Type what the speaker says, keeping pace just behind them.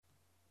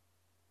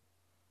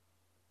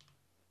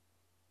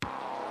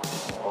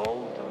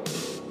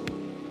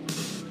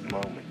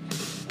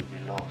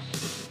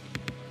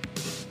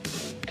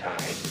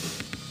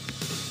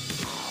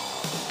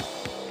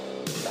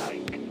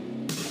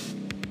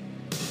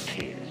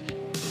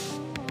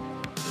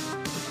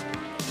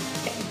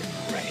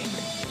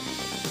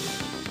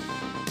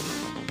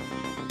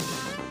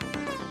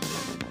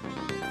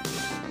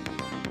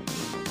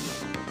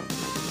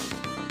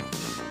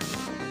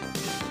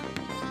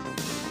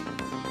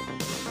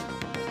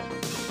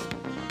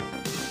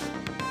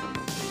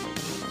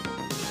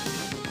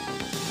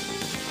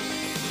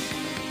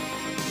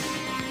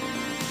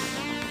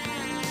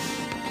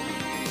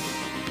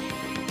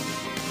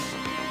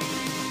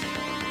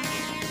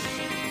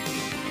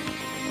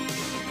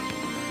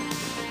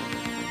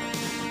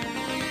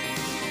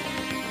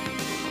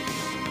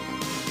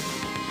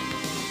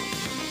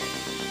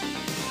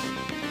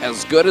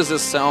as good as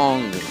this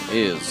song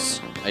is,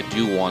 I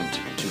do want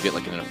to get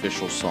like an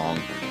official song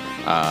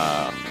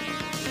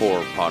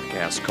for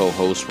podcast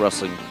co-host,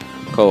 wrestling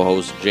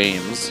co-host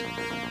James.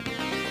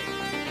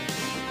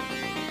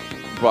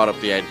 Brought up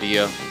the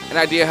idea. An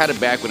idea I had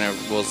it back when I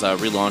was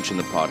relaunching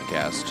the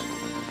podcast.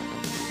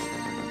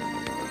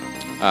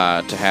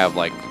 To have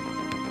like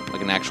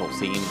an actual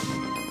theme,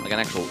 like an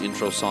actual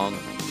intro song.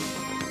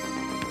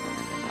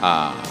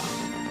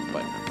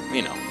 But,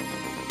 you know,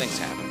 things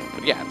happen.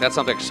 But yeah, that's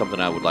something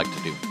I would like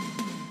to do.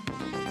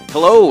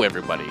 Hello,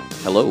 everybody.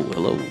 Hello.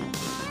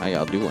 How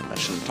y'all doing? I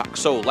shouldn't talk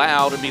so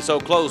loud and be so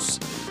close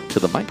to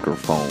the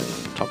microphone.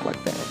 Talk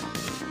like that.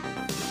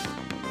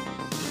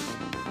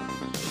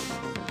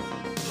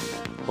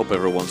 Hope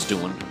everyone's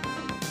doing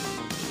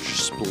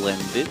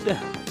splendid.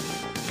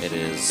 It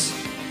is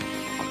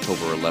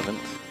October 11th,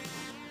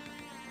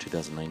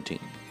 2019.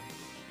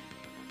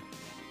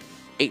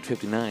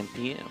 8:59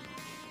 p.m.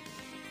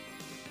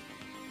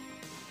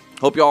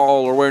 Hope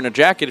y'all are wearing a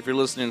jacket if you're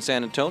listening in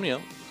San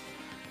Antonio.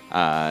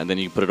 And then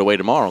you can put it away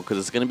tomorrow because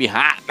it's going to be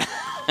hot.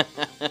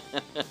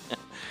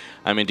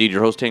 I'm indeed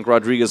your host, Tank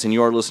Rodriguez, and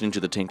you are listening to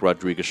the Tank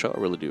Rodriguez Show. I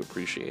really do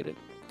appreciate it.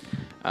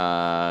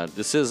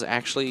 This is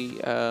actually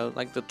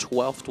like the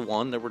 12th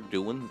one that we're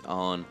doing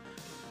on,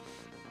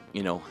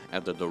 you know,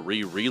 at the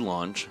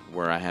relaunch,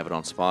 where I have it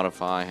on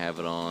Spotify, have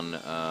it on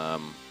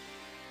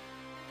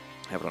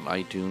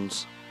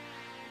iTunes.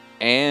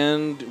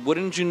 And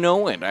wouldn't you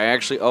know it, I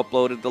actually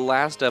uploaded the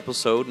last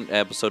episode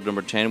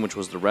number 10, which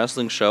was the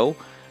wrestling show.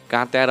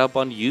 Got that up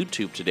on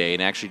YouTube today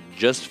and actually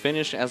just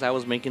finished as I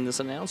was making this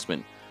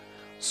announcement.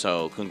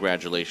 So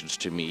congratulations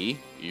to me.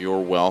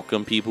 You're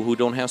welcome, people who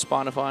don't have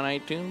Spotify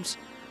and iTunes.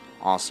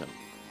 Awesome.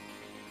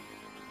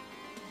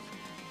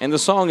 And the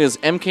song is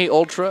MK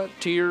Ultra,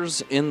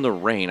 Tears in the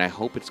Rain. I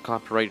hope it's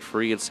copyright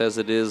free. It says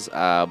it is,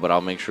 but I'll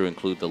make sure to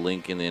include the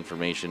link in the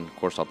information. Of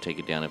course, I'll take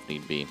it down if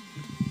need be.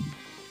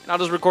 And I'll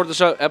just record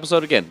the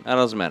episode again. That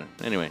doesn't matter.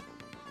 Anyway.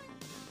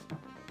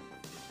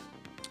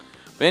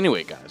 But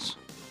anyway, guys.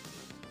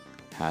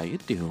 How you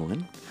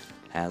doing?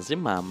 How's your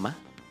mama?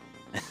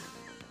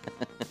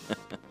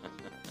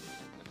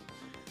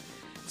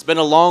 It's been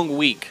a long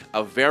week.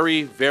 A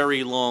very,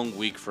 very long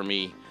week for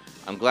me.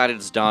 I'm glad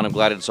it's done. I'm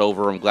glad it's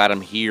over. I'm glad I'm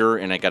here,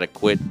 and I got to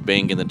quit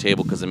banging the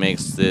table because it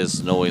makes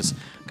this noise.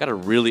 Got to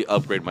really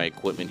upgrade my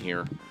equipment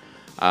here.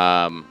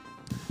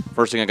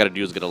 First thing I got to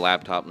do is get a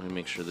laptop. Let me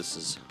make sure this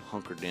is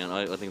hunkered down.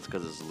 I think it's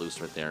because it's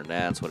loose right there.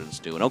 That's what it's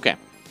doing. Okay.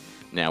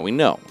 Now we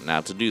know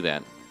not to do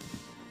that.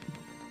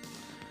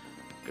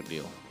 Good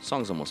deal.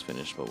 Song's almost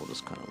finished, but we'll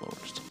just kind of lower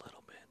just a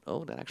little bit.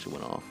 Oh, that actually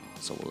went off.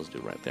 So we'll just do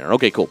it right there.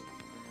 Okay, cool.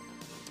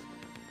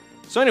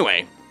 So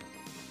anyway,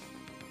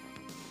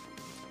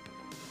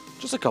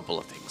 just a couple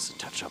of things to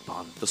touch up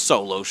on the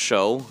solo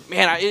show.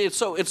 Man,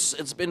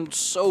 it's been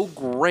so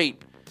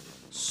great,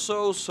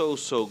 so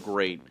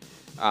great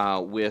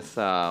with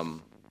the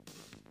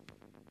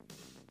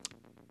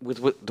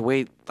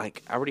way,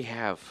 like, I already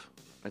have.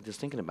 Like,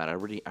 just thinking about it,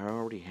 I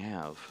already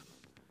have.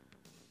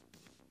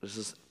 This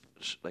is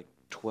like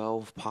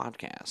 12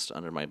 podcasts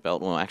under my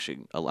belt. Well,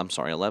 actually, I'm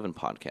sorry, 11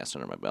 podcasts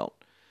under my belt.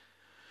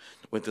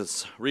 With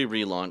this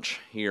relaunch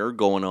here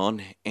going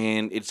on,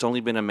 and it's only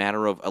been a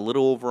matter of a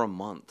little over a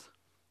month.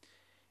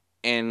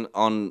 And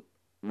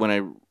when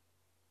I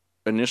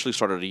initially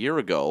started a year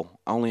ago,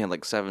 I only had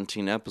like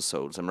 17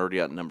 episodes. I'm already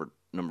at number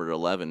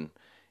 11,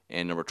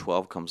 and number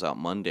 12 comes out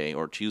Monday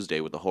or Tuesday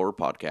with the horror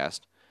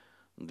podcast,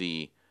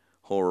 the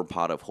Horror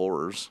Pod of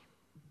Horrors.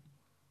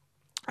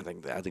 I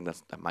think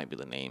that might be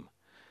the name.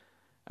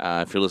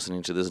 If you're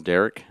listening to this,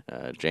 Derek,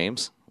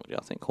 James, what do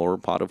y'all think? Horror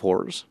Pod of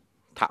Horrors?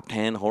 Top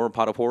 10 Horror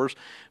Pod of Horrors.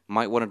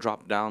 Might want to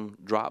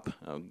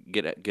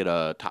get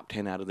a top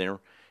 10 out of there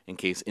in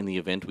case in the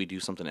event we do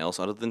something else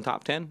other than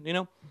top 10, you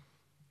know?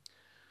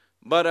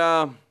 But,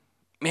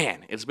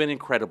 man, it's been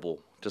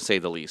incredible, to say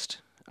the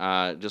least.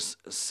 Just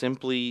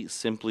simply,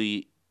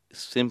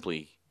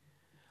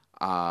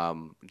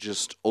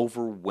 just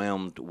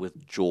overwhelmed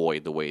with joy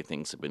the way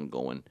things have been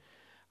going.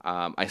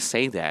 I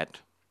say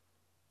that,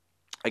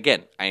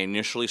 again, I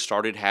initially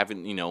started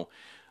having, you know,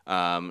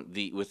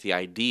 with the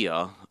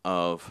idea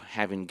of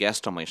having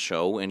guests on my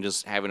show and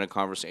just having a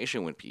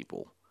conversation with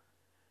people.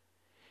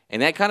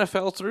 And that kind of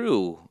fell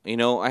through. You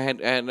know, I had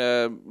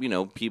you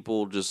know,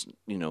 people just,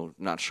 you know,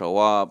 not show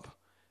up.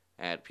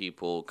 I had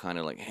people kind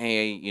of like,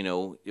 hey, you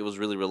know, it was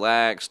really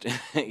relaxed.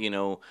 You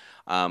know,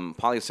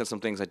 probably said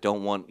some things I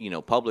don't want, you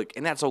know, public.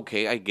 And that's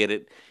okay. I get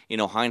it. You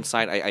know,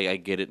 hindsight, I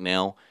get it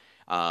now.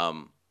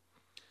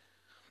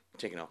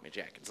 Taking off my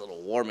jacket. It's a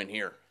little warm in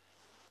here.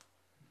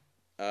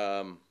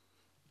 And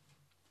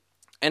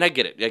I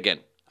get it. Again,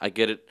 I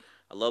get it.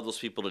 I love those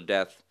people to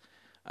death.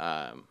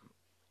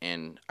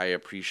 And I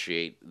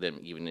appreciate them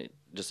even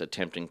just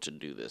attempting to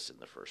do this in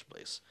the first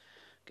place.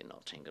 Getting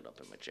all tangled up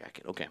in my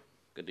jacket. Okay,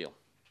 good deal.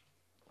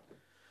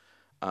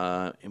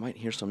 You might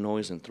hear some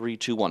noise in 3,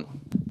 2, 1.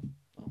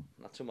 Oh,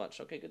 not too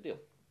much. Okay, good deal.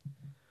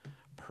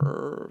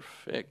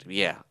 Perfect.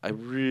 Yeah,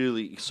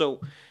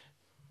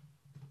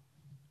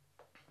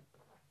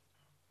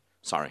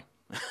 sorry.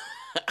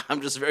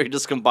 I'm just very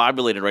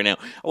discombobulated right now.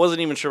 I wasn't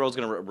even sure I was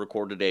going to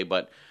record today,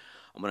 but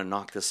I'm going to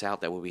knock this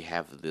out. That way we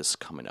have this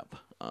coming up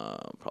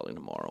probably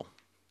tomorrow.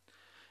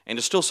 And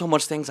there's still so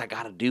much things I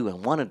got to do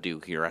and want to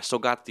do here. I still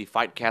got the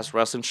Fightcast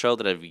Wrestling show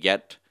that I've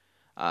yet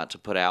to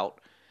put out.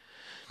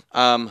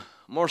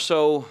 More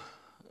so,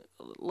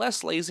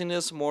 less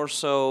laziness, more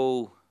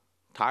so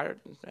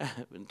tired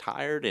and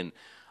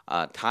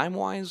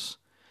time-wise.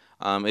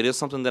 It is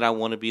something that I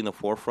want to be in the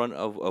forefront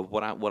of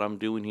what I'm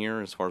doing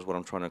here as far as what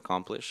I'm trying to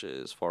accomplish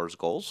as far as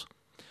goals.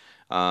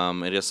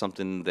 It is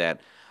something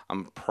that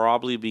I'm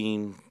probably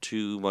being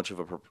too much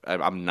of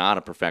I'm not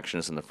a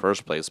perfectionist in the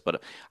first place,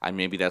 but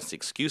maybe that's the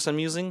excuse I'm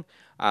using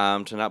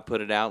to not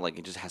put it out. Like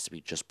it just has to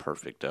be just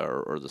perfect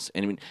or this.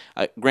 And I mean,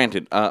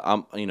 granted,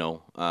 I'm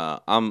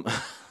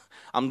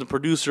I'm the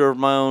producer of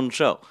my own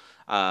show.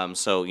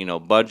 So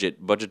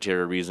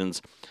budgetary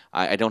reasons,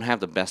 I don't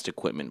have the best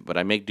equipment, but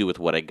I make do with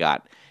what I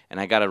got, and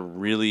I gotta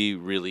really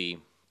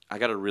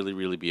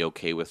be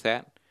okay with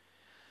that.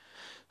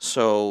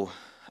 So,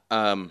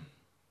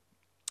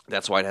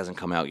 that's why it hasn't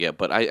come out yet.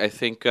 But I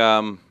think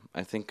I'm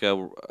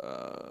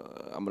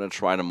gonna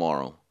try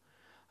tomorrow.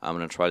 I'm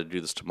gonna try to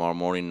do this tomorrow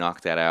morning,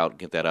 knock that out,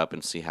 get that up,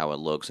 and see how it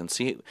looks, and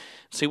see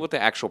what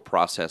the actual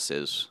process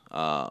is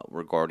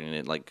regarding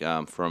it, like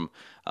from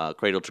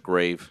cradle to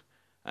grave,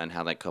 and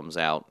how that comes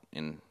out,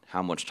 and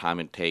how much time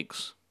it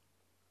takes.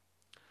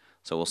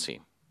 So we'll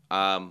see.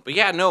 But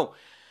yeah, no.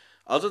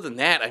 Other than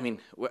that, I mean,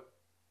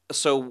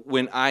 so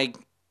when I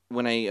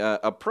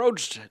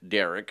approached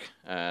Derek,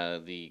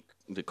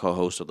 the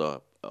co-host of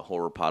the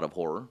Horror Pod of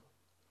Horror,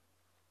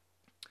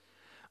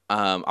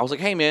 I was like,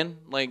 hey man,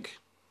 like,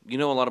 you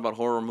know a lot about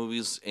horror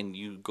movies, and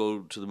you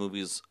go to the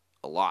movies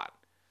a lot.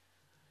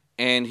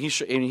 And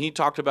he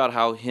talked about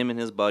how him and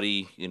his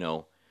buddy,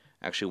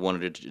 actually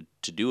wanted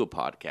to do a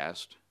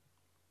podcast.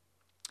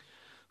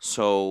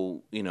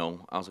 So,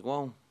 I was like,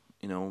 well,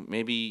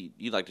 maybe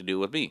you'd like to do it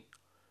with me.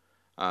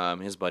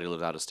 His buddy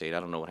lived out of state. I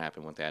don't know what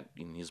happened with that.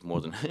 And he's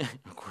more than,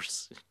 of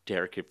course,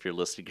 Derek, if you're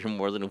listening, you're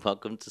more than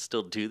welcome to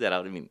still do that.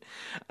 I mean,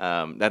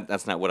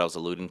 that's not what I was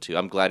alluding to.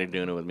 I'm glad you're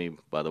doing it with me,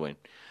 by the way.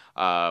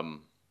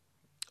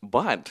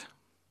 But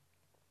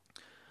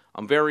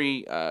I'm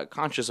very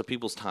conscious of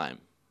people's time.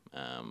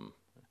 And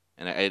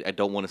I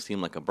don't want to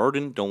seem like a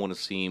burden. Don't want to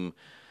seem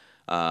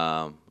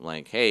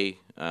like, hey,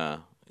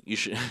 you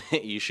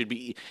should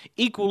be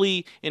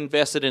equally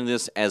invested in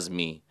this as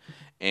me.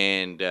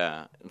 And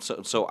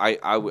so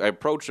I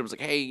approached him. I was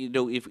like, hey,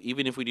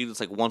 even if we do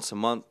this like once a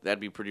month, that'd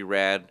be pretty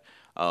rad.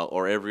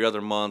 Or every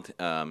other month,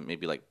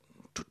 maybe like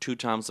 2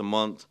 times a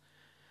month.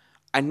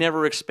 I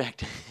never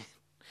expected.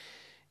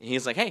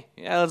 He's like, hey,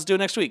 yeah, let's do it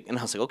next week. And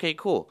I was like, okay,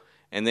 cool.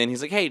 And then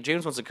he's like, hey,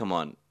 James wants to come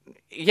on.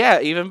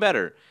 Yeah, even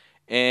better.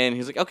 And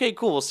he's like, okay,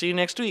 cool, we'll see you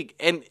next week.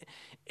 And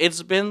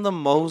it's been the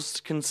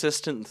most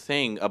consistent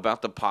thing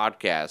about the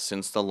podcast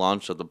since the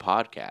launch of the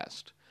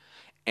podcast.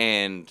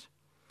 And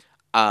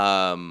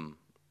I've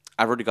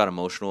already got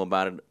emotional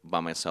about it by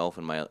myself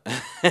in my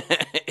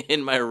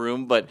in my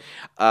room, but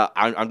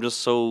I'm just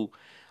so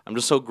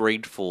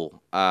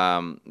grateful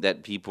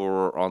that people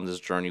are on this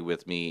journey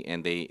with me,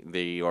 and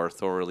they are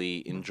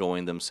thoroughly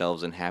enjoying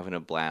themselves and having a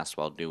blast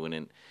while doing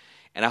it.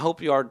 And I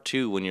hope you are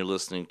too when you're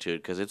listening to it,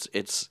 because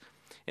it's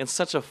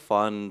such a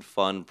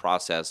fun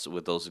process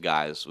with those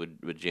guys,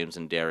 with James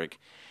and Derek.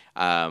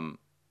 And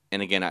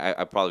again,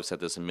 I probably said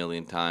this a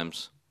million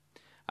times,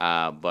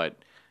 but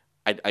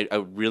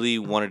I really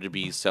wanted to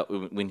be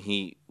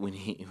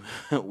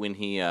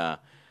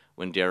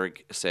when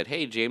Derek said,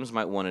 "Hey, James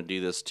might want to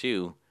do this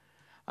too."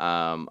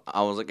 I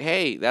was like,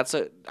 "Hey,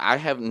 I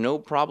have no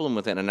problem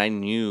with it," and I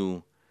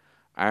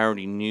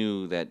already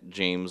knew that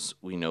James,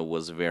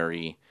 was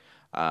very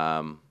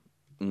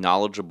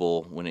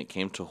knowledgeable when it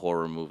came to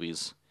horror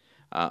movies,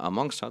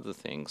 amongst other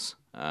things.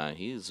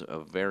 He's a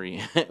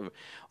very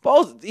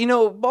both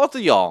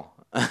of y'all.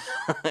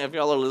 If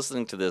y'all are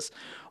listening to this,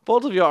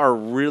 both of y'all are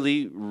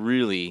really,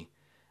 really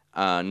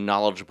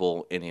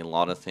knowledgeable in a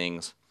lot of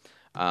things.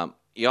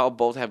 Y'all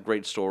both have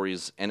great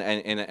stories, and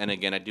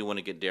again, I do want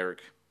to get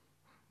Derek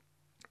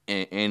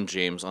and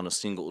James on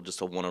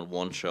just a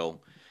one-on-one show,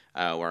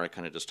 where I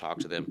kind of just talk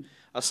to them.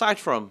 Aside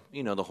from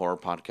the horror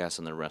podcast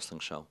and the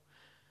wrestling show,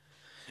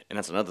 and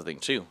that's another thing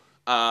too.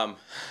 So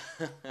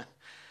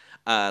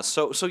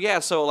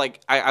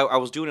like I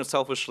was doing it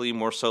selfishly,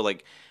 more so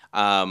like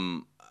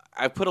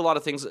I put a lot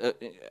of things,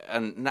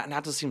 and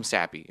not to seem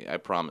sappy, I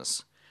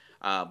promise.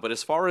 But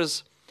as far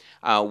as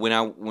when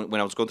I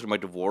was going through my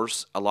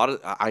divorce, a lot of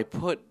I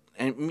put,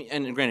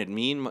 and granted,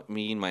 me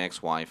and my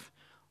ex-wife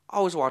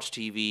always watch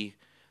TV,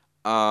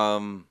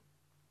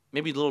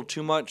 maybe a little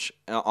too much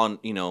on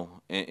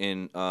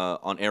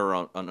on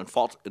error on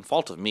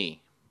fault of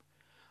me.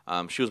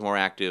 She was more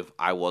active,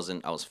 I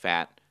wasn't. I was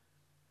fat,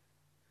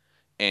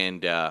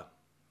 and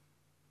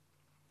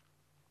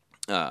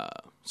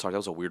sorry, that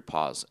was a weird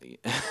pause.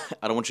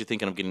 I don't want you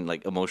thinking I'm getting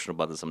like emotional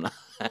about this. I'm not.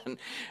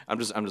 I'm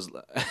just.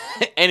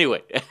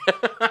 Anyway.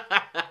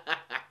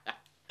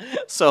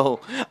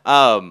 So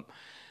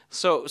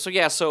So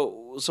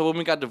when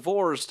we got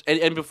divorced,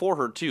 and before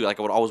her too, like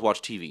I would always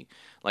watch TV.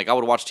 Like I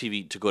would watch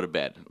TV to go to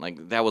bed.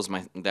 Like that was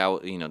that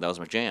was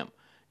my jam.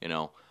 You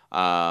know,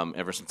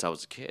 ever since I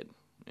was a kid.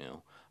 You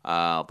know,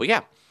 but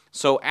yeah.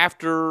 So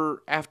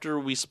after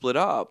we split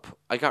up,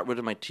 I got rid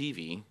of my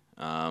TV.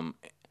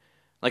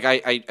 Like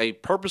I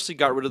purposely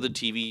got rid of the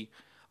TV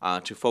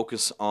to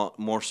focus on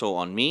more so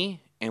on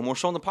me and more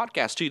so on the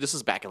podcast too. This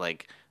is back at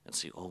like, let's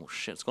see, oh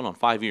shit, it's going on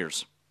 5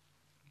 years.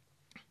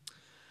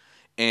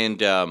 And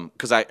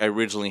because I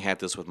originally had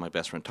this with my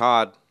best friend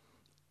Todd,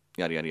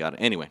 yada yada yada.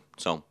 Anyway,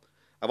 so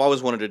I've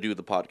always wanted to do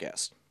the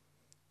podcast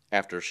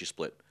after she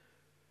split,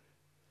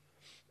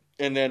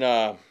 and then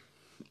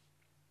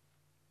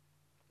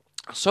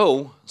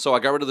so I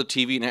got rid of the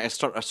TV and I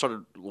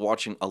started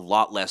watching a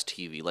lot less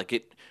TV. Like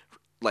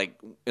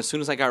as soon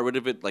as I got rid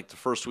of it, like the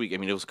first week, I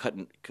mean it was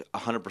cutting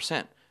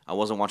 100%. I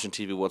wasn't watching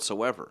TV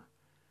whatsoever.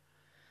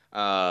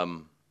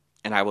 And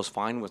I was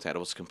fine with that. I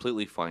was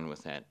completely fine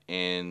with that.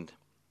 And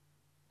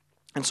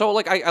so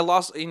like I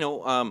lost, I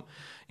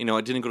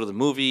didn't go to the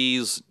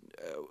movies.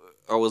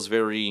 I was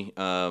very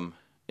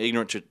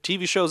ignorant to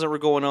TV shows that were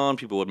going on.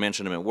 People would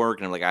mention them at work,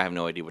 and I'm like, I have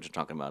no idea what you're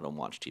talking about. I don't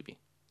watch TV.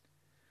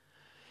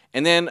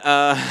 And then,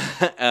 where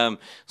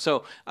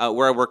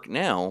I work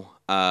now,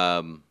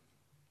 a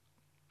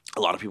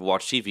lot of people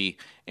watch TV,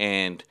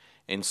 and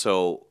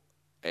so,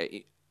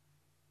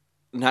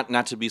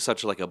 not to be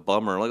such like a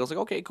bummer. Like I was like,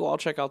 okay, cool, I'll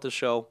check out this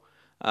show.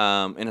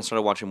 And I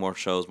started watching more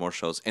shows,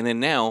 and then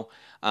now,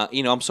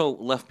 I'm so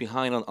left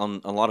behind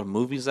on a lot of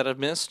movies that I've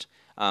missed,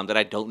 that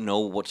I don't know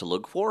what to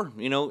look for.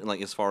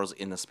 Like as far as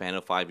in the span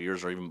of 5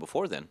 years or even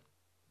before then.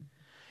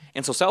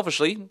 And so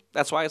selfishly,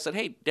 that's why I said,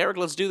 hey, Derek,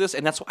 let's do this.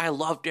 And that's why I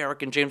love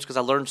Derek and James, because I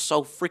learned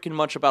so freaking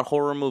much about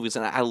horror movies.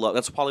 And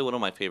that's probably one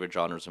of my favorite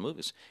genres of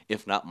movies,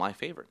 if not my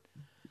favorite.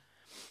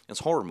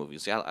 It's horror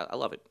movies. Yeah, I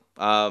love it.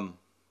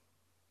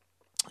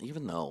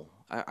 Even though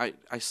I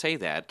say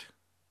that,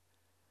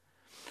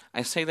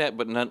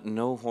 but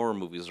no horror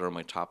movies are in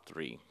my top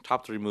three.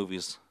 Top three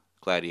movies: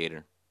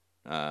 Gladiator,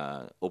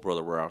 Oh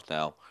Brother, Where Art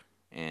Thou,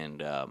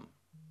 and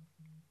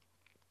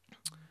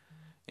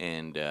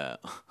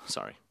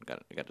sorry, I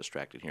got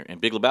distracted here.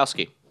 And Big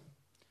Lebowski.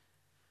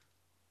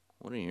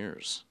 What are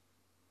yours?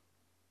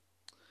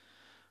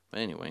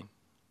 But anyway,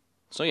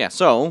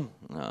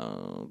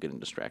 getting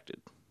distracted.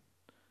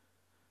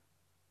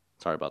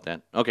 Sorry about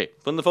that. Okay,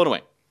 putting the phone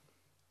away.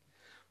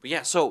 But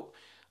yeah, so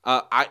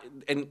I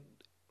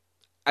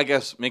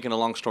guess making a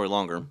long story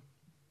longer.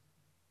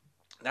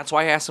 That's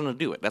why I asked him to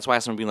do it. That's why I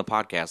asked him to be on the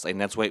podcast,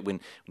 and that's why when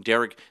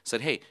Derek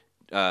said, "Hey,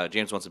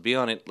 James wants to be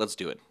on it. Let's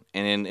do it."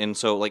 And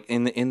so like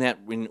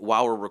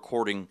while we're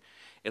recording,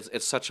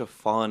 it's such a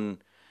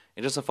fun,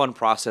 it's just a fun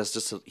process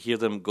just to hear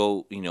them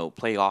go,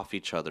 play off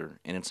each other,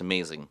 and it's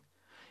amazing.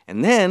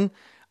 And then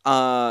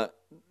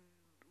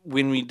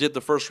when we did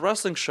the first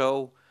wrestling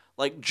show,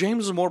 like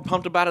James was more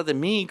pumped about it than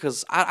me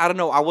because I don't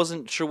know, I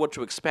wasn't sure what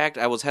to expect.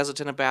 I was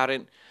hesitant about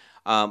it,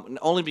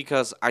 only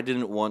because I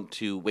didn't want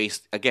to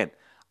waste. Again,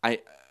 I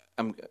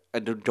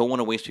don't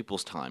want to waste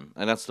people's time,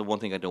 and that's the one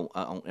thing I don't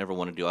ever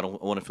want to do. I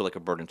don't want to feel like a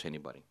burden to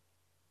anybody.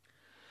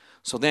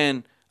 So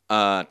then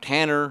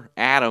Tanner,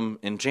 Adam,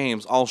 and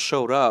James all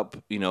showed up,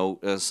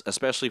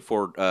 especially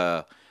for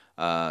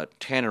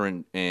Tanner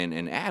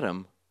and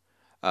Adam.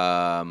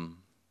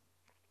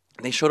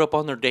 They showed up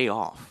on their day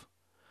off.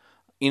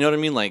 You know what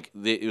I mean? Like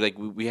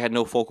we had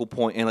no focal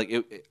point, and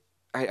like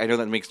I know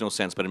that makes no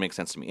sense, but it makes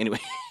sense to me anyway.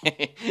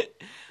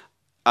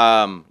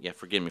 Yeah,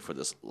 forgive me for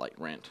this light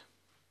rant.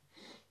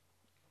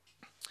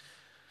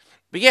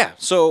 But yeah,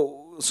 so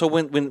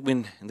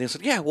when they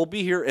said, yeah, we'll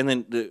be here, and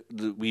then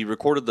we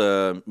recorded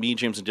me,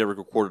 James, and Derek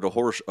recorded a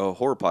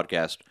horror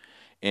podcast,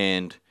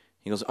 and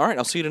he goes, all right,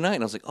 I'll see you tonight.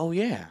 And I was like, oh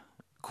yeah,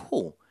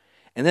 cool.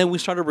 And then we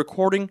started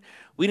recording.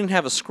 We didn't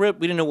have a script.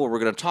 We didn't know what we were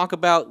going to talk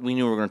about. We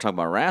knew we were going to talk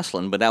about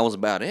wrestling, but that was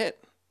about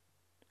it.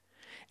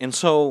 And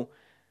so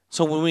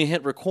when we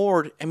hit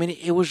record, I mean,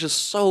 it was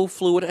just so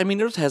fluid. I mean,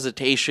 there's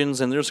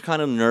hesitations and there's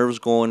kind of nerves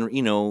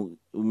going,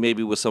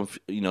 maybe with some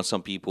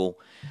people,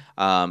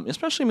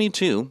 especially me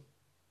too.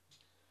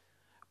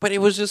 But it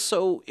was just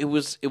so, it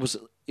was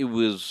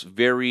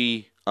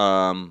very,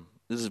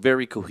 this is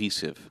very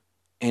cohesive,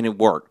 and it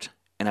worked,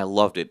 and I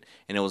loved it,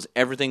 and it was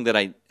everything that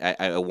I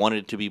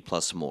wanted it to be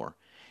plus more.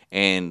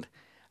 And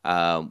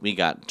we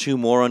got 2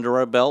 more under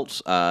our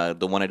belts.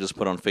 The one I just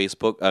put on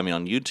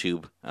on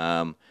YouTube,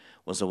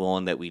 was the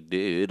one that we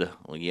did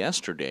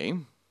yesterday,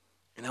 and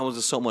that was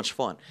just so much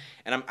fun.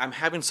 And I'm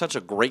having such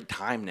a great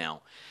time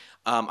now.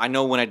 I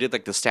know when I did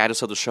like the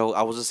status of the show,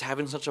 I was just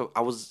having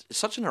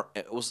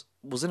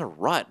was in a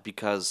rut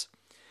because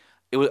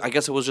I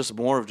guess it was just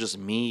more of just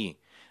me.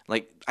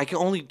 Like I can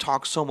only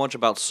talk so much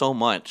about so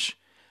much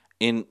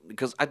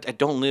because I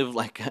don't live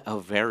like a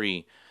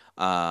very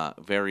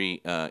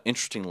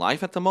interesting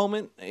life at the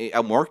moment.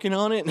 I'm working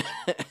on it.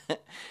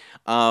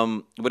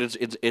 But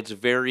it's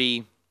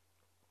very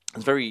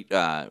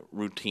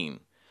routine,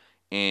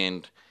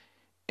 and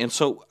And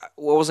so,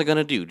 what was I going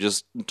to do?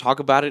 Just talk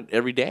about it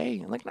every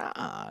day? I'm like, nah,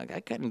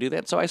 I couldn't do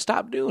that. So I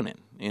stopped doing it.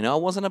 It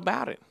wasn't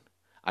about it.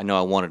 I know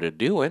I wanted to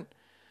do it.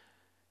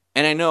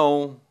 And I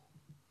know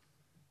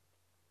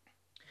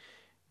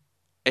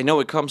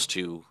it comes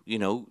to,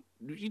 you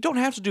don't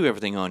have to do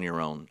everything on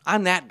your own.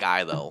 I'm that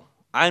guy though.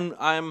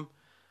 I'm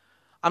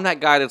that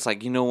guy that's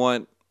like, you know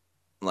what?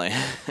 Like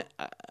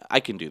I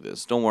can do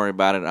this. Don't worry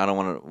about it. I don't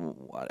want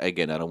to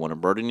again, I don't want to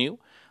burden you.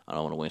 I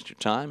don't want to waste your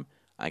time.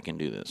 I can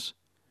do this.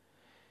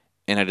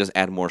 And I just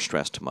add more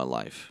stress to my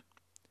life.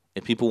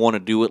 If people want to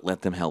do it,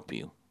 let them help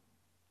you.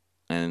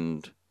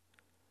 And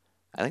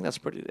I think that's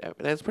pretty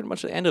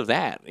much the end of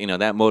that.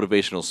 That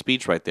motivational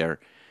speech right there.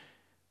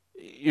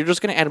 You're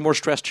just going to add more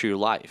stress to your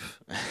life.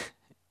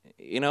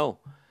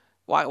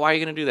 Why are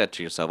you going to do that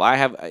to yourself? I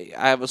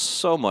have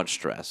so much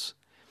stress.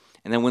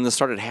 And then when this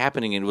started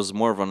happening, it was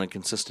more of on a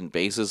consistent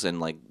basis, and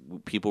like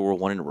people were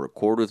wanting to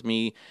record with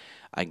me.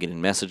 I get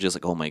in messages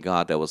like, "Oh my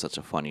God, that was such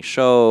a funny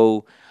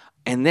show,"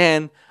 and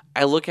then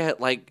I look at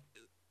like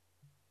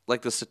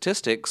the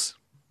statistics,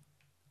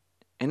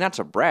 and not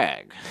to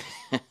brag,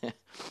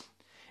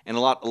 and a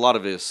lot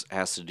of this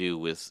has to do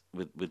with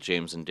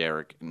James and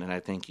Derek, and I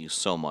thank you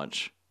so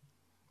much.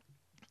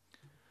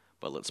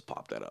 But let's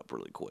pop that up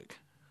really quick.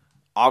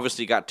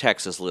 Obviously, you got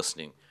Texas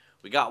listening.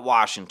 We got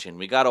Washington.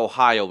 We got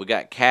Ohio. We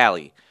got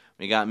Cali.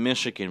 We got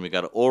Michigan. We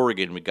got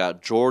Oregon. We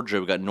got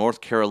Georgia. We got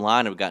North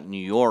Carolina. We got New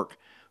York.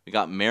 We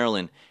got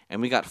Maryland. And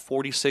we got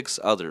 46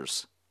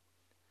 others.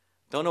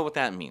 Don't know what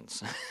that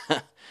means.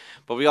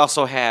 But we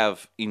also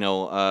have,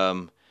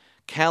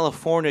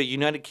 California,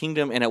 United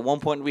Kingdom, and at one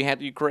point we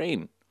had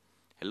Ukraine.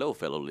 Hello,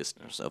 fellow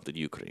listeners of the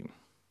Ukraine.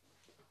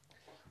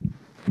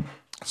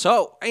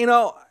 So,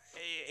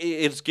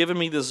 it's given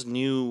me this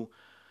new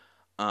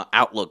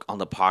outlook on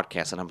the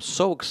podcast, and I'm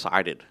so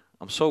excited.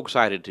 I'm so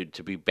excited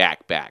to be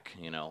back.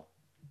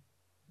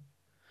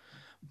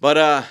 But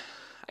I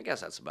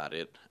guess that's about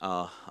it.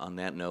 On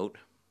that note,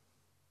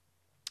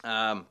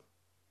 did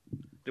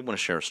want to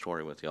share a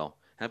story with y'all.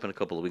 Happened a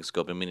couple of weeks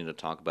ago. Been meaning to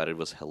talk about it. It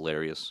was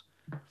hilarious.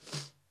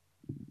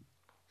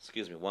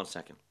 Excuse me, 1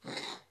 second.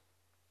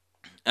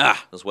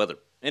 This weather.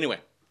 Anyway,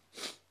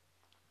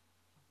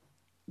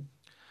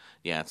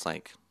 yeah, it's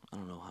like I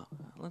don't know how.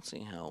 Let's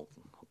see how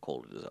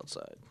cold it is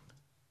outside.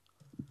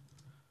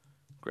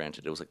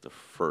 Granted, it was like the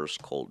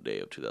first cold day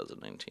of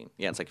 2019.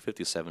 Yeah, it's like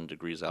 57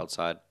 degrees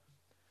outside.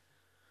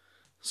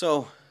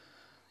 So,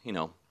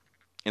 and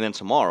then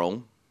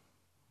tomorrow,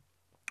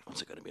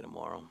 what's it going to be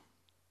tomorrow?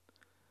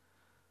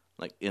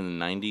 Like in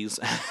the 90s?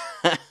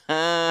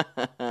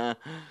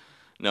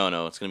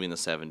 No, it's going to be in the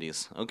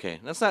 70s.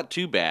 Okay, that's not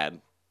too bad.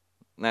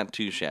 Not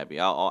too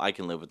shabby. I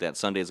can live with that.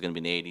 Sunday is going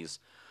to be in the 80s.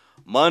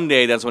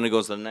 Monday, that's when it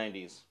goes to the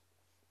 90s.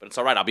 But it's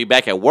all right. I'll be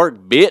back at work,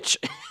 bitch.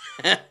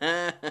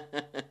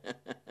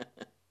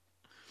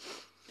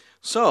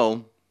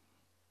 So,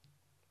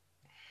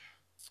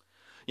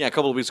 yeah, a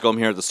couple of weeks ago, I'm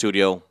here at the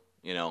studio.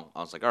 I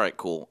was like, all right,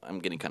 cool. I'm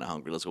getting kind of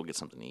hungry. Let's go get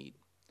something to eat.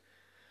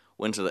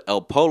 Went to the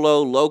El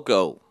Pollo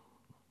Loco,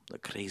 the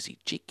crazy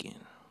chicken.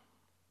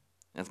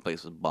 That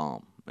place was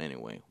bomb.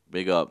 Anyway,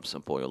 big ups,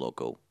 El Pollo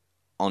Loco,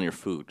 on your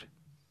food.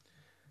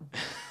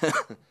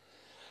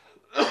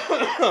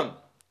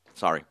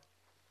 Sorry.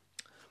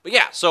 But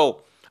yeah,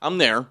 so I'm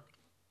there.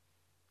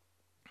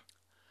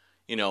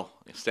 I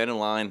stand in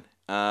line.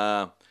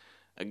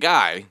 A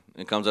guy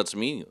that comes up to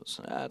me and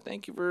goes,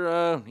 thank you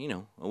for,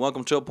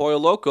 welcome to El Pollo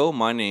Loco.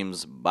 My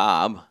name's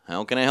Bob.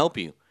 How can I help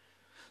you?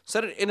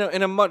 Said it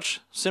in a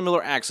much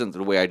similar accent to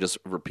the way I just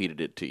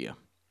repeated it to you.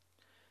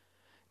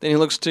 Then he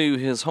looks to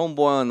his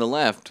homeboy on the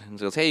left and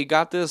goes, hey, you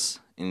got this?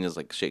 And he just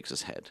like shakes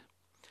his head.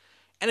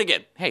 And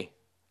again, hey,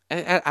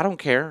 I don't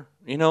care.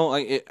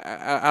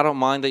 I don't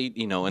mind that,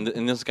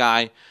 and this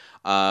guy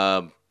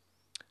started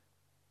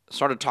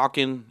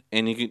talking,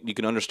 and you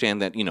can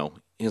understand that,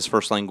 his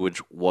first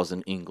language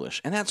wasn't English.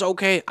 And that's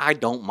okay. I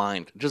don't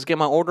mind. Just get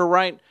my order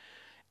right.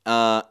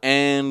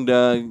 And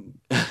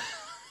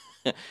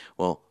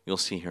well, you'll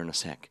see here in a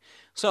sec.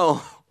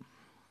 So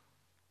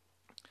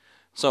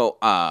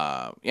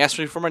he asked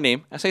me for my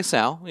name. I say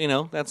Sal.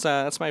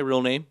 That's my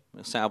real name,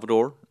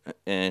 Salvador.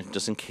 And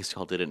just in case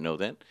y'all didn't know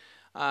that.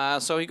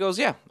 So he goes,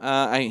 yeah.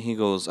 He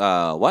goes,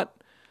 what?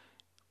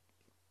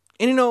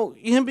 And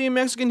him being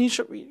Mexican, I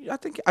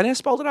think I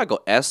spelled it out. I go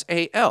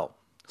S-A-L,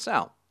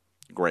 Sal.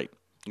 Great.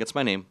 Gets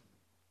my name.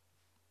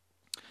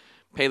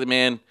 Pay the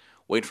man.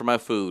 Wait for my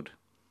food.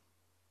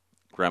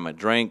 Grab my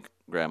drink.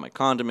 Grab my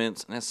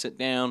condiments, and I sit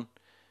down.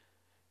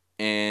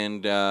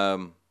 And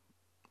I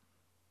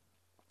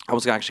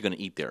was actually going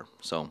to eat there,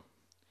 so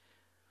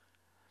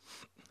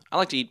I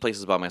like to eat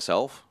places by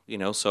myself.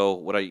 So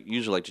what I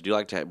usually like to do, I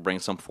like to bring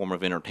some form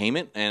of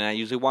entertainment, and I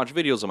usually watch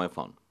videos on my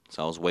phone.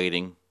 So I was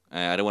waiting.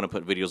 I didn't want to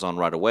put videos on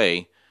right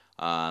away.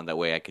 That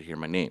way I could hear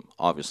my name,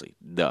 obviously.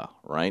 Duh,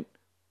 right?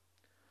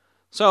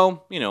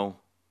 So, I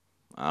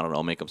don't know,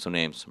 I'll make up some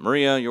names.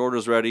 Maria, your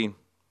order's ready.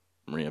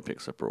 Maria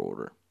picks up her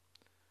order.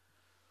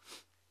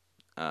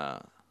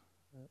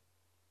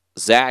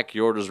 Zach,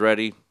 your order's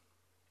ready.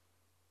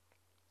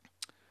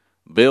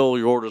 Bill,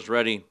 your order's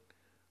ready.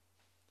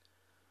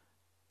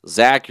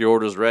 Zach, your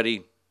order's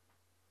ready.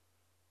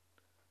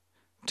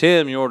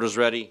 Tim, your order's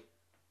ready.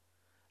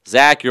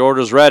 Zach, your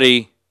order's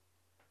ready.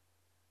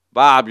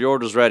 Bob, your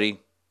order's ready.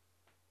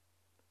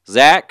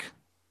 Zach.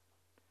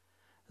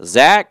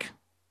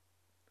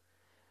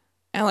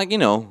 And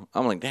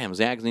I'm like, damn,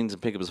 Zach needs to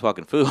pick up his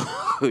fucking food,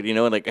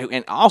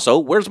 and also,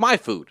 where's my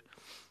food?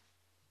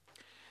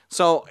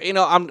 So,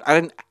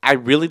 I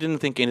really didn't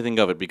think anything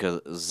of it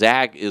because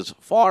Zach is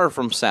far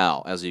from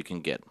Sal as you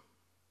can get.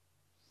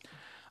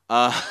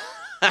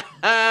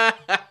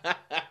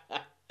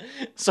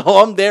 So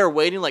I'm there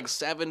waiting like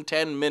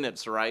 7-10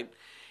 minutes, right?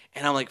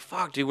 And I'm like,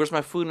 fuck, dude, where's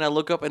my food? And I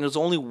look up and there's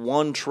only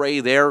one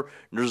tray there.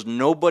 There's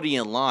nobody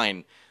in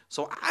line.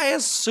 So I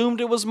assumed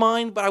it was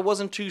mine, but I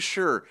wasn't too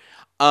sure.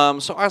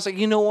 So I was like,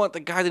 you know what? The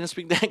guy didn't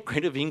speak that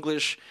great of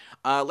English.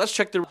 Let's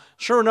check the.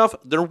 Sure enough,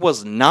 there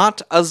was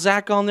not a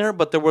Zach on there,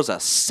 but there was a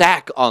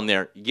sack on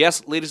there.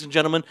 Yes, ladies and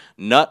gentlemen,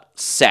 nut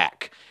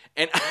sack.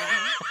 And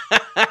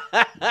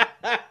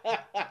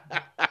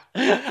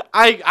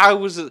I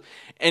was,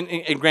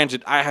 and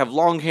granted, I have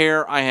long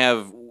hair. I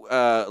have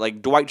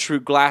like Dwight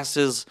Schrute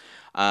glasses.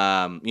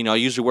 I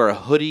usually wear a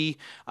hoodie.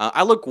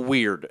 I look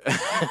weird.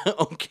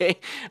 Okay,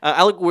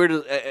 I look weird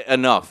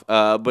enough.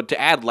 But to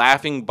add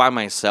laughing by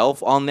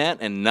myself on that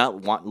and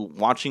not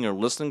watching or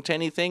listening to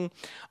anything,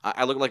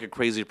 I look like a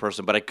crazy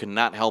person. But I could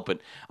not help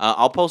it.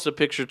 I'll post a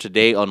picture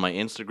today on my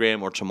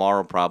Instagram or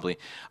tomorrow probably.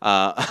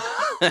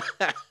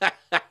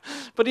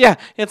 But yeah,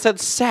 it said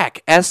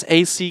SACK,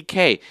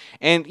 S-A-C-K.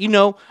 And,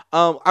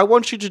 I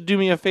want you to do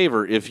me a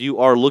favor. If you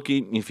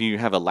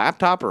have a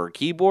laptop or a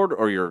keyboard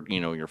or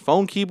your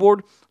phone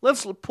keyboard,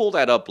 let's pull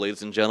that up,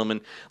 ladies and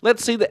gentlemen.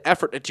 Let's see the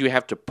effort that you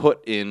have to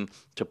put in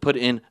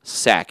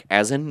sack,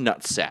 as in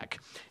nutsack.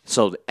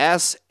 So the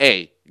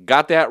S-A.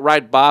 Got that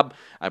right, Bob?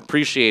 I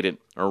appreciate it.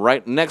 All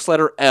right, next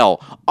letter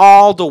L.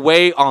 All the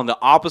way on the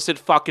opposite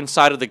fucking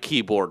side of the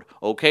keyboard.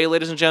 Okay,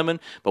 ladies and gentlemen?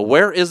 But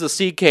where is the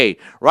CK?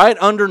 Right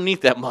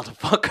underneath that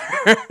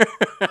motherfucker.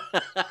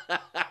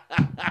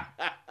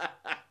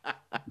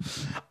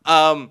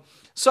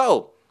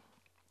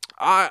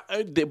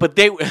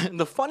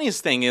 The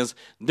funniest thing is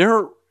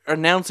they're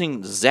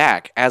announcing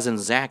Zach as in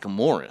Zach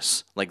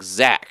Morris. Like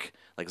Zach.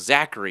 Like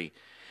Zachary.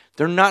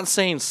 They're not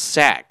saying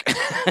sack.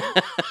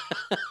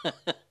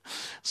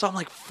 So I'm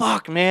like,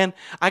 fuck, man.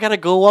 I got to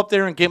go up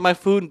there and get my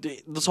food.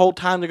 This whole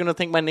time they're going to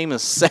think my name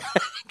is Sack.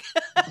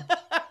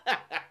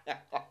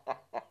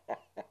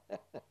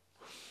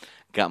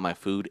 Got my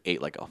food,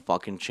 ate like a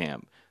fucking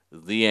champ.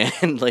 The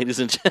end, ladies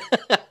and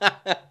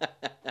gentlemen.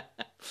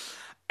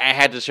 I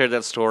had to share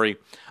that story.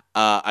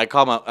 I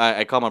called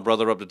my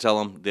brother up to tell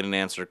him. Didn't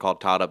answer.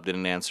 Called Todd up.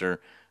 Didn't answer.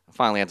 I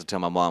finally had to tell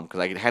my mom because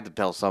I had to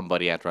tell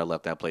somebody after I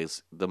left that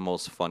place. The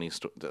most funny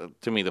story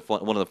to me.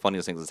 One of the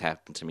funniest things that's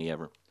happened to me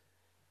ever.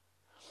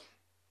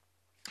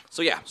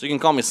 So yeah, so you can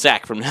call me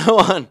Sack from now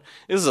on.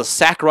 This is a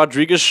Sack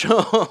Rodriguez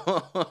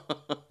show.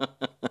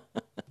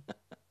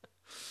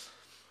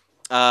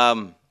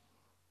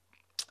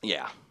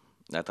 Yeah,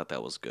 I thought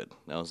that was good.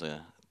 That was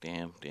a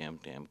damn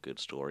good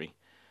story,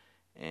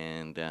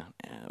 and a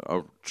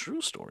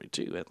true story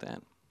too. At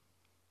that,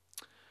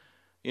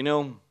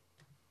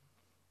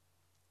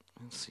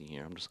 let's see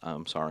here.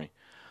 I'm sorry.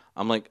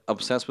 I'm like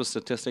obsessed with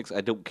statistics.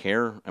 I don't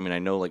care. I mean, I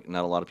know like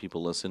not a lot of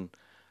people listen.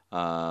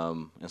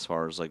 As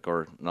far as like,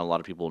 or not a lot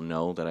of people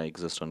know that I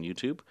exist on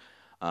YouTube.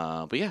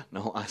 But yeah,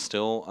 no, I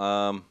still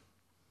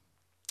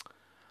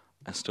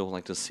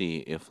like to see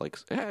if like,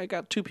 I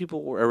got 2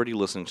 people were already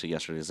listening to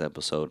yesterday's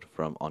episode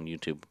on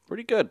YouTube.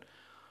 Pretty good.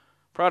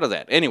 Proud of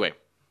that. Anyway,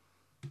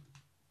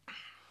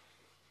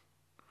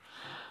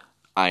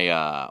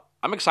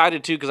 I'm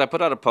excited too because I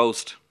put out a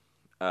post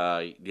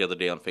the other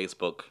day on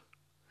Facebook.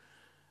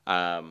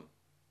 I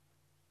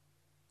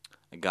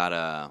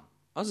got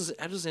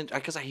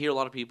because I hear a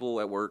lot of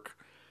people at work,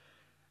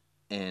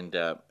 and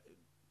I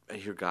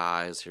hear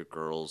guys, hear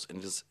girls,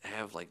 and just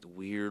have like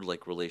weird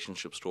like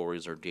relationship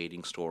stories or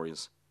dating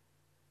stories.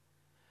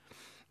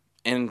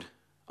 And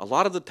a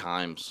lot of the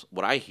times,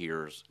 what I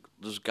hear is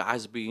there's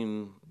guys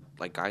being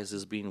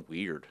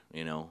weird,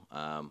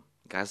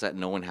 guys that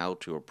knowing how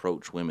to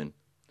approach women.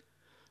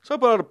 So I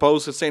put out a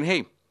post that's saying,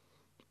 hey,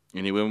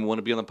 any women want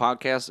to be on the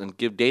podcast and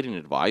give dating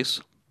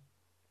advice?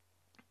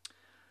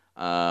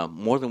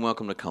 More than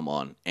welcome to come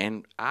on.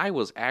 And I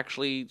was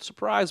actually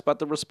surprised by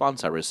the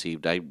response I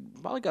received. I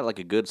probably got like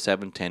a good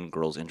 7-10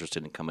 girls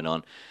interested in coming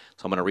on.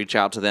 So I'm going to reach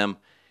out to them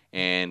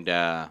and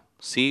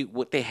see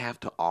what they have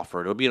to offer.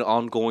 It'll be an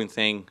ongoing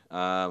thing.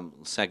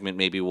 Segment,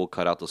 maybe we'll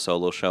cut out the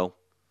solo show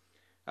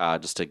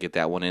just to get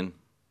that one in.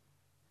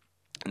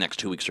 The next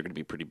 2 weeks are going to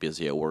be pretty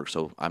busy at work,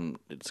 so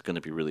it's going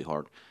to be really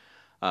hard.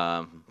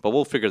 But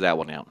we'll figure that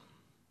one out.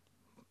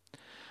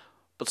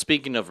 But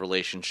speaking of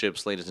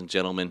relationships, ladies and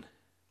gentlemen,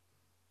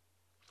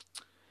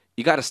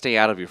 you got to stay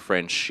out of your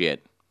friend's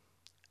shit.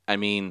 I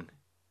mean,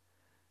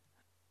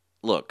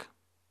 look,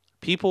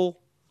 people,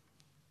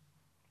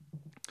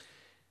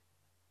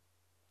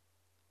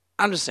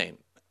 I'm just saying,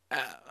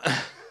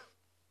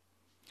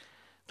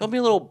 don't be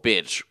a little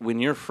bitch when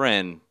your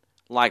friend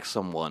likes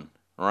someone,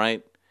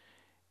 right?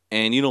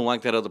 and you don't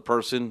like that other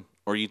person,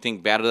 or you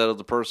think bad of that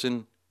other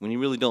person when you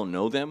really don't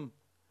know them,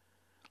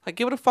 like,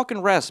 give it a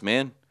fucking rest,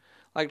 man.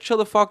 Like, chill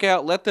the fuck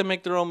out, let them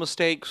make their own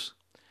mistakes,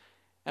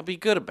 and be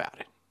good about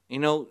it. You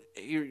know,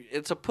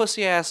 it's a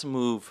pussy ass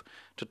move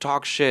to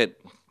talk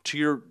shit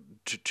to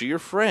your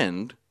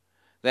friend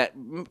that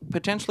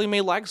potentially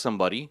may like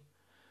somebody,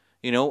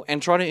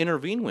 and try to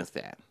intervene with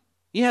that.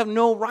 You have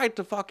no right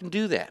to fucking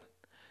do that.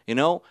 You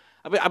know,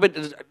 I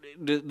mean,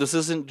 this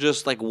isn't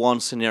just like one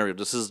scenario.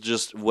 This is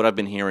just what I've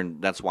been hearing.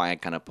 That's why I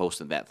kind of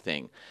posted that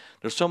thing.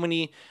 There's so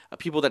many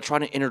people that try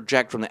to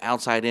interject from the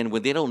outside in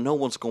when they don't know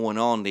what's going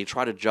on. They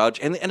try to judge,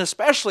 and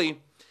especially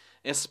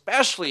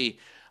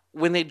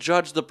when they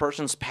judge the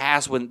person's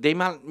past, when they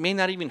may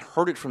not even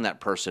heard it from that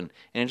person,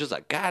 and it's just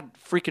like, God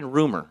freaking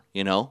rumor,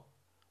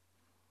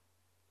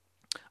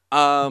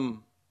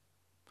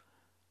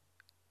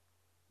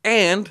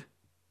 And,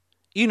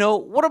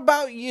 what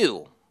about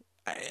you?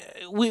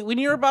 When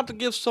you're about to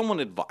give someone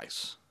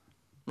advice,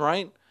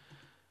 right?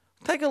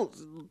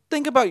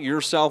 Think about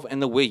yourself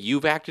and the way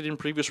you've acted in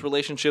previous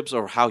relationships,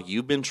 or how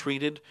you've been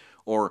treated,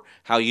 or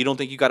how you don't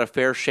think you got a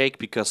fair shake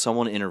because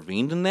someone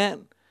intervened in that.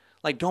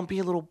 Like, don't be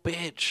a little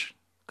bitch,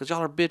 because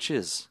y'all are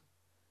bitches.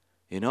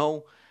 It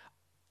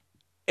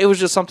was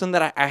just something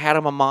that I had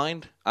on my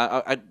mind.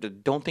 I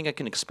don't think I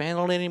can expand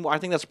on it anymore. I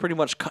think that's pretty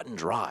much cut and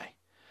dry.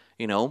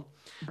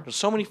 There's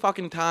so many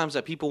fucking times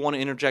that people want to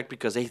interject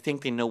because they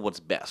think they know what's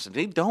best. And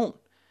they don't.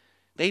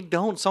 They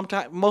don't.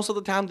 Sometimes, most of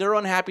the time, they're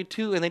unhappy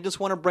too, and they just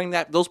want to bring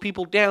those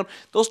people down.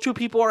 Those two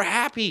people are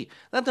happy.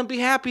 Let them be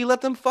happy.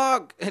 Let them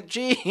fuck.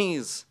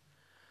 Jeez.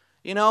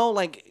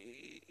 Like,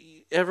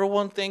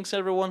 everyone thinks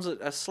everyone's a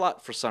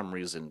slut for some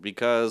reason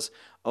because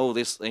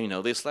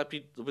they slept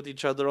with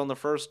each other on the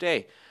first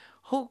day.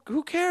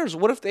 Who cares?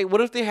 What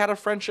if they had a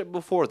friendship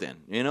before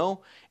then?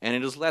 And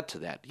it has led to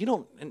that.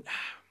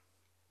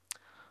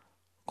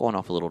 Going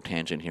off a little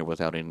tangent here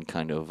without any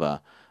kind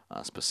of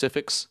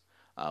specifics,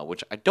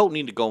 which I don't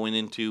need to go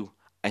into.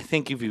 I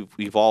think if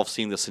we've all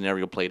seen the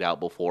scenario played out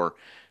before.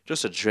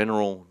 Just a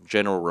general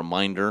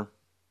reminder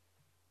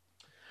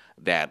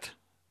that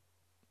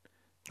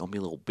don't be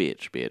a little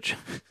bitch.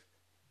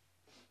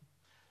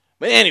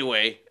 But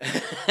anyway,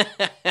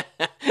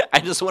 I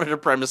just wanted to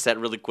premise that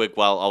really quick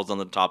while I was on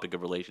the topic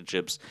of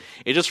relationships.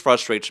 It just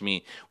frustrates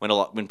me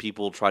when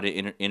people try to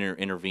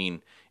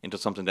intervene into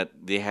something that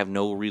they have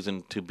no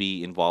reason to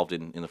be involved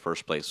in the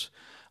first place.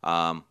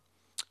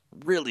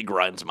 Really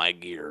grinds my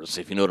gears,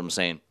 if you know what I'm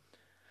saying.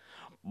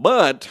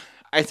 But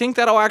I think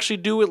that'll actually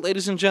do it,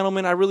 ladies and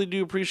gentlemen. I really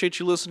do appreciate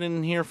you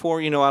listening here for,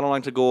 I don't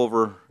like to go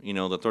over, the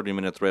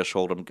 30-minute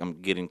threshold.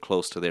 I'm getting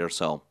close to there,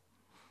 so.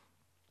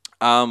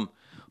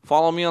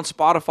 Follow me on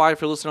Spotify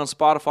if you're listening on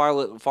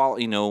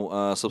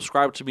Spotify.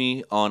 Subscribe to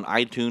me on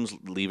iTunes.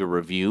 Leave a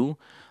review.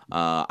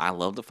 I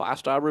love the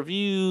 5-star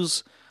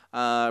reviews.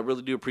 I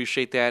really do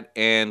appreciate that.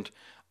 And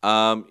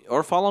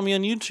or follow me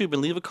on YouTube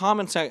and leave a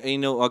comment.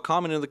 A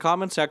comment in the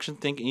comment section,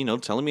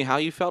 telling me how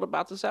you felt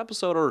about this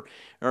episode,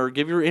 or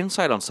give your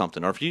insight on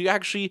something, or if you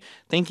actually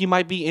think you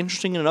might be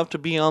interesting enough to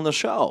be on the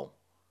show.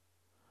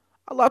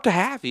 I'd love to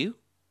have you.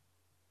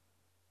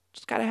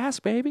 Just gotta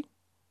ask, baby.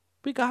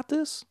 We got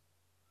this.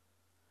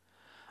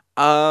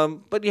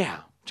 But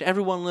yeah, to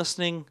everyone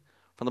listening,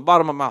 from the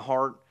bottom of my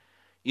heart,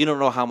 you don't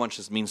know how much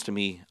this means to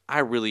me. I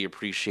really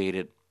appreciate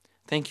it.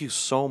 Thank you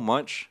so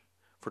much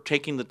for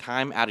taking the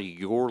time out of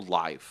your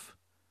life.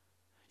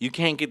 You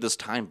can't get this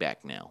time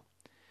back now.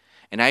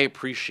 And I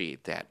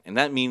appreciate that. And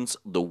that means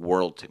the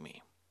world to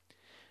me.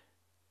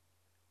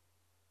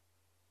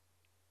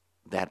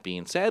 That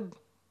being said,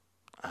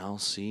 I'll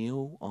see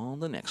you on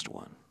the next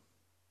one.